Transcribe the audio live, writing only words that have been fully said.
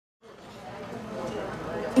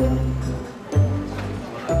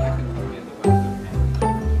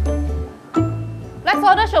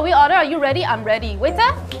order, shall we order? Are you ready? I'm ready.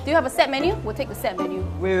 Waiter, do you have a set menu? We'll take the set menu.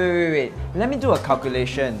 Wait. Let me do a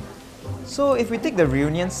calculation. So if we take the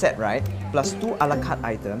reunion set, right, plus 2 a la carte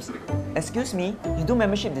items, excuse me, you do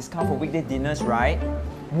membership discount for weekday dinners, right?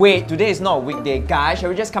 Wait, today is not a weekday, guys. Shall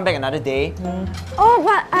we just come back another day? Oh,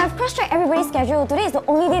 but I've cross-checked everybody's schedule. Today is the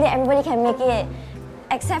only day that everybody can make it.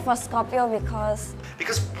 Except for Scorpio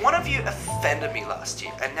because one of you offended me last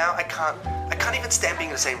year, and now I can't even stand being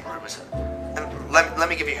in the same room as her. And let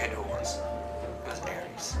me give you a hint who it was. It was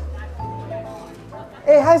Aries.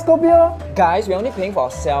 Hey, hi Scorpio! Guys, we're only paying for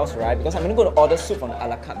ourselves, right? Because I'm gonna go to order soup from the a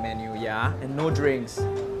la carte menu, yeah? And no drinks.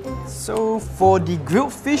 So, for the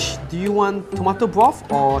grilled fish, do you want tomato broth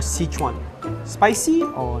or Sichuan? Spicy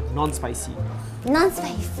or non-spicy?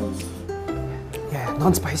 non-spicy. Yeah,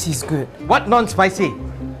 non-spicy is good. What non-spicy?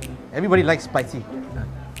 Everybody likes spicy.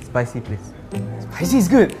 Spicy, please. Spicy is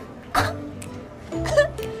good.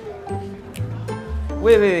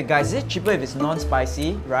 Wait, guys, is it cheaper if it's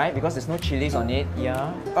non-spicy, right? Because there's no chilies on it,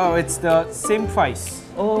 yeah? Oh, it's the same price.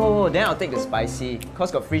 Oh, then I'll take the spicy.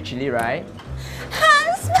 Cause got free chili, right?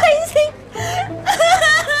 Spicy! Can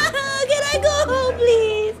I go home,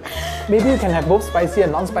 please? Maybe you can have both spicy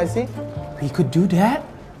and non-spicy? We could do that.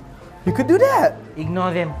 We could do that.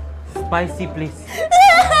 Ignore them. Spicy, please. Spicy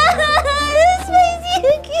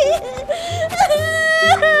again!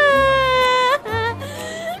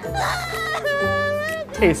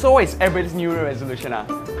 Hey, so what is everybody's New Year resolution?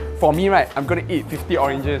 For me, right, I'm gonna eat 50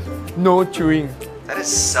 oranges. No chewing. That is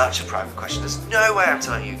such a private question. There's no way I'm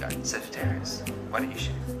telling you guys, Sagittarius. Why don't you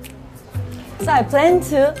shoot? So I plan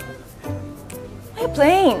to... What are you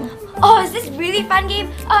playing? Oh, is this really fun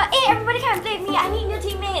game? Hey, everybody come and play with me. I need new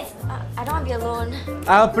teammates. I don't want to be alone.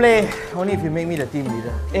 I'll play, only if you make me the team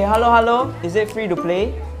leader. Hey, hello? Is it free to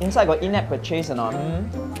play? Inside got in-app purchase or not?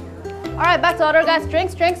 Alright, back to order, guys.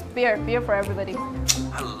 Drinks. Beer for everybody.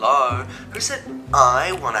 Hello? Who said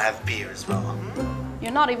I want to have beer as well?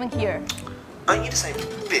 You're not even here. Aren't you the same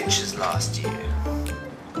bitch as last year?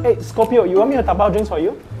 Hey, Scorpio, you want me to tap out drinks for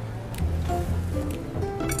you?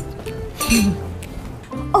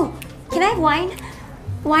 Oh, can I have wine?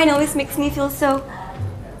 Wine always makes me feel so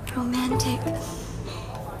romantic.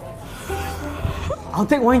 I'll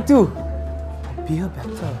take wine too. Beer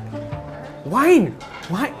better. Wine!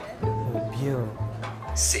 Oh, beer.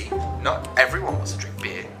 See, not everyone wants to drink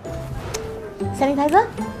beer. Sanitizer?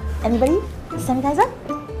 Anybody? Sanitizer?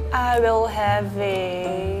 I will have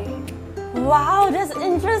a... Wow, that's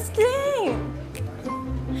interesting!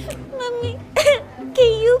 Mommy,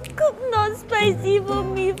 can you cook non-spicy for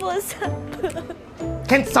me for supper?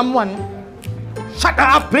 Can someone shut her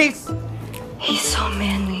up, please? He's so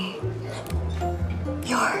manly.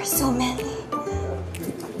 You're so manly.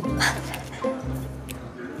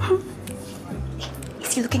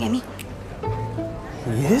 Is he looking at me?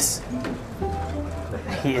 He is?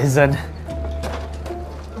 He isn't.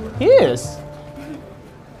 He is.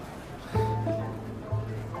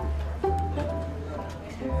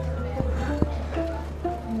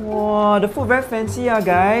 Wow, the food very fancy,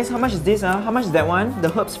 guys. How much is this? How much is that one?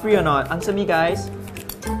 The herbs free or not? Answer me, guys.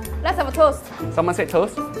 Let's have a toast. Someone said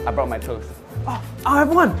toast? I brought my toast. Oh, I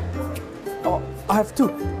have one. Oh, I have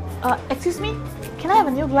two. Excuse me? Can I have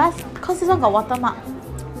a new glass? Cause this one got watermark.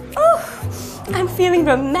 Oh, I'm feeling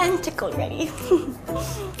romantic already.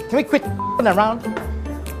 Can we quit around?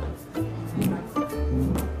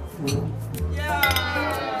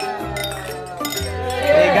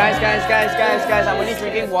 Hey, guys, I'm only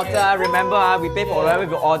drinking water. Remember, we pay for whatever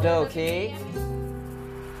we order, okay?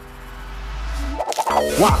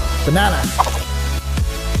 Wow, banana.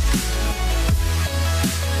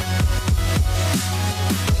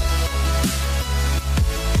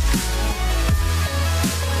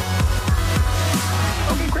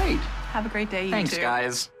 Okay, great. Have a great day, you Thanks, two.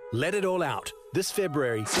 guys. Let it all out this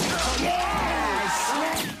February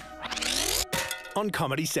on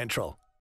Comedy Central.